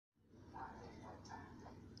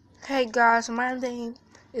Hey guys, my name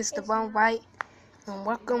is Devon White, and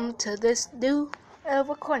welcome to this new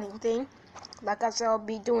recording thing. Like I said, I'll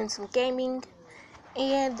be doing some gaming,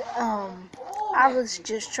 and I was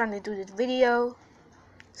just trying to do this video.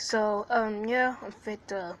 So yeah,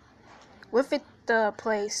 we're fit to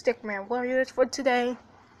play Stickman Warriors for today.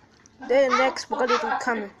 Then next we're gonna do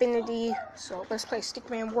Come Infinity. So let's play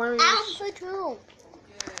Stickman Warriors.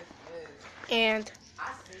 And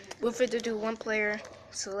we're fit to do one player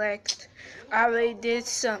select. I already did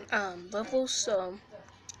some levels, so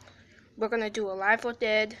we're gonna do Alive or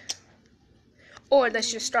Dead, or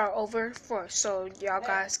let's just start over first so y'all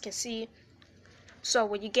guys can see. So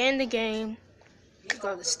when you get in the game, you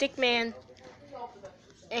go to Stickman,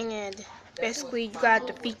 and basically you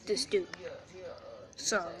gotta defeat this dude.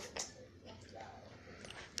 So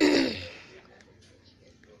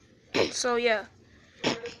so yeah,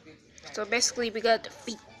 so basically we gotta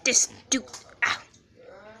defeat this dude. Ow.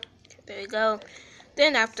 There you go.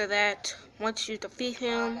 Then after that, once you defeat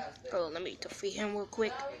him, let me defeat him real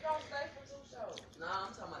quick.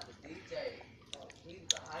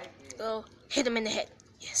 Go hit him in the head.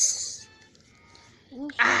 Yes.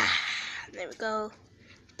 There we go.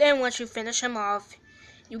 Then once you finish him off,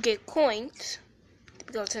 you get coins to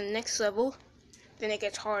go to the next level. Then it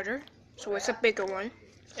gets harder, so it's a bigger one,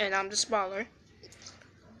 and I'm the smaller.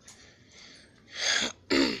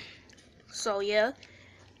 So yeah.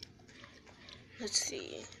 Let's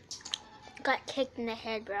see. Got kicked in the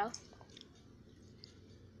head, bro.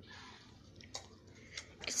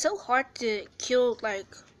 It's so hard to kill like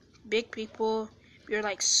big people. You're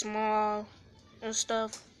like small and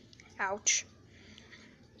stuff. Ouch.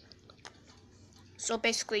 So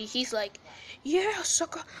basically, he's like, "Yeah,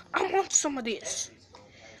 sucker, I want some of this.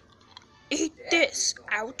 Eat this."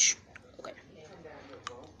 Ouch. Okay.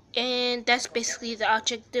 And that's basically the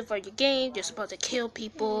objective of your game. You're supposed to kill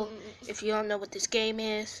people. If you don't know what this game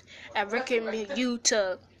is, I recommend you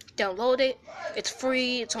to download it. It's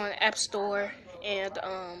free. It's on the App Store. And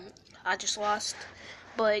I just lost,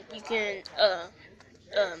 but you can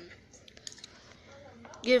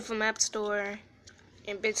get it from App Store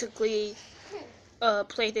and basically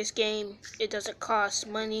play this game. It doesn't cost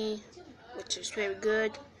money, which is very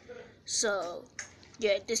good. So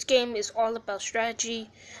yeah, this game is all about strategy.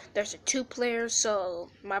 There's a 2-player, so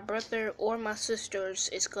my brother or my sisters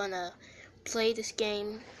is gonna play this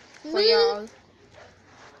game for y'all.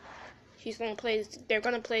 They're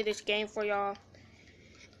gonna play this game for y'all.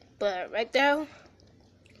 But right now,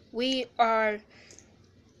 we are,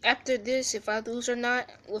 after this, if I lose or not,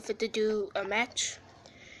 we're fit to do a match.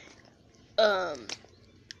 We're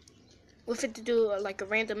fit to do like a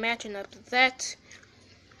random match, and after that,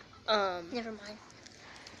 Never mind.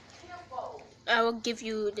 I will give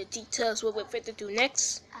you the details what we're fit to do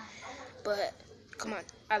next. But come on,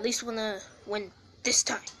 I at least wanna win this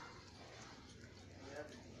time.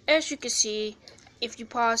 As you can see, if you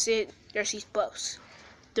pause it, there's these buffs.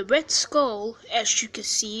 The red skull, as you can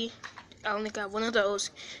see, I only got one of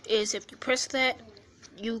those, is if you press that,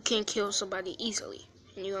 you can kill somebody easily,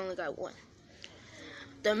 and you only got one.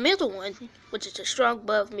 The middle one, which is a strong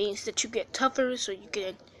buff, means that you get tougher, so you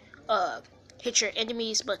can hit your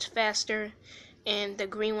enemies much faster. And the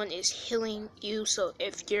green one is healing you, so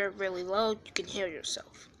if you're really low, you can heal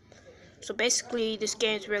yourself. So basically, this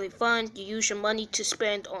game is really fun. You use your money to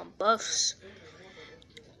spend on buffs,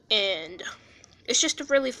 and it's just a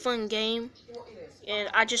really fun game. And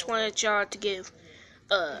I just wanted y'all to give,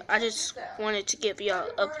 y'all an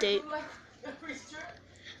update.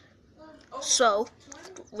 So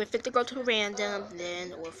we're fit to go to random,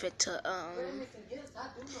 then we're fit to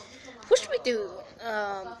what should we do?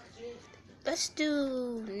 Let's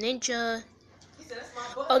do ninja.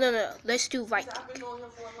 Oh no, let's do Viking.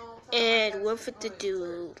 And we're fit to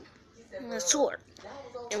do a sword.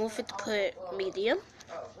 And we're fit to put medium.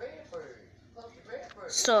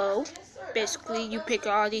 So basically, you pick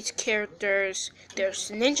all these characters. There's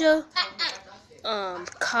ninja,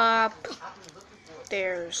 cop.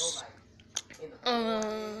 There's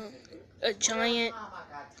a giant,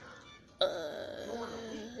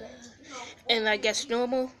 and I guess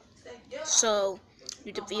normal. So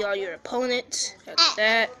you defeat all your opponents after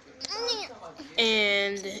that,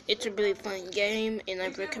 and it's a really fun game, and I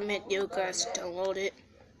recommend you guys download it.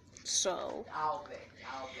 So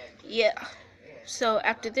yeah, so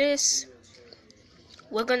after this,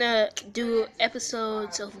 we're gonna do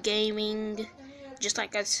episodes of gaming, just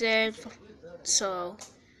like I said. So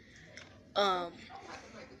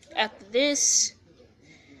after this,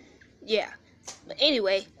 yeah. But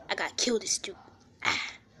anyway, I gotta kill this dude.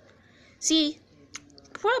 See,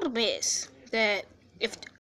 the problem is that if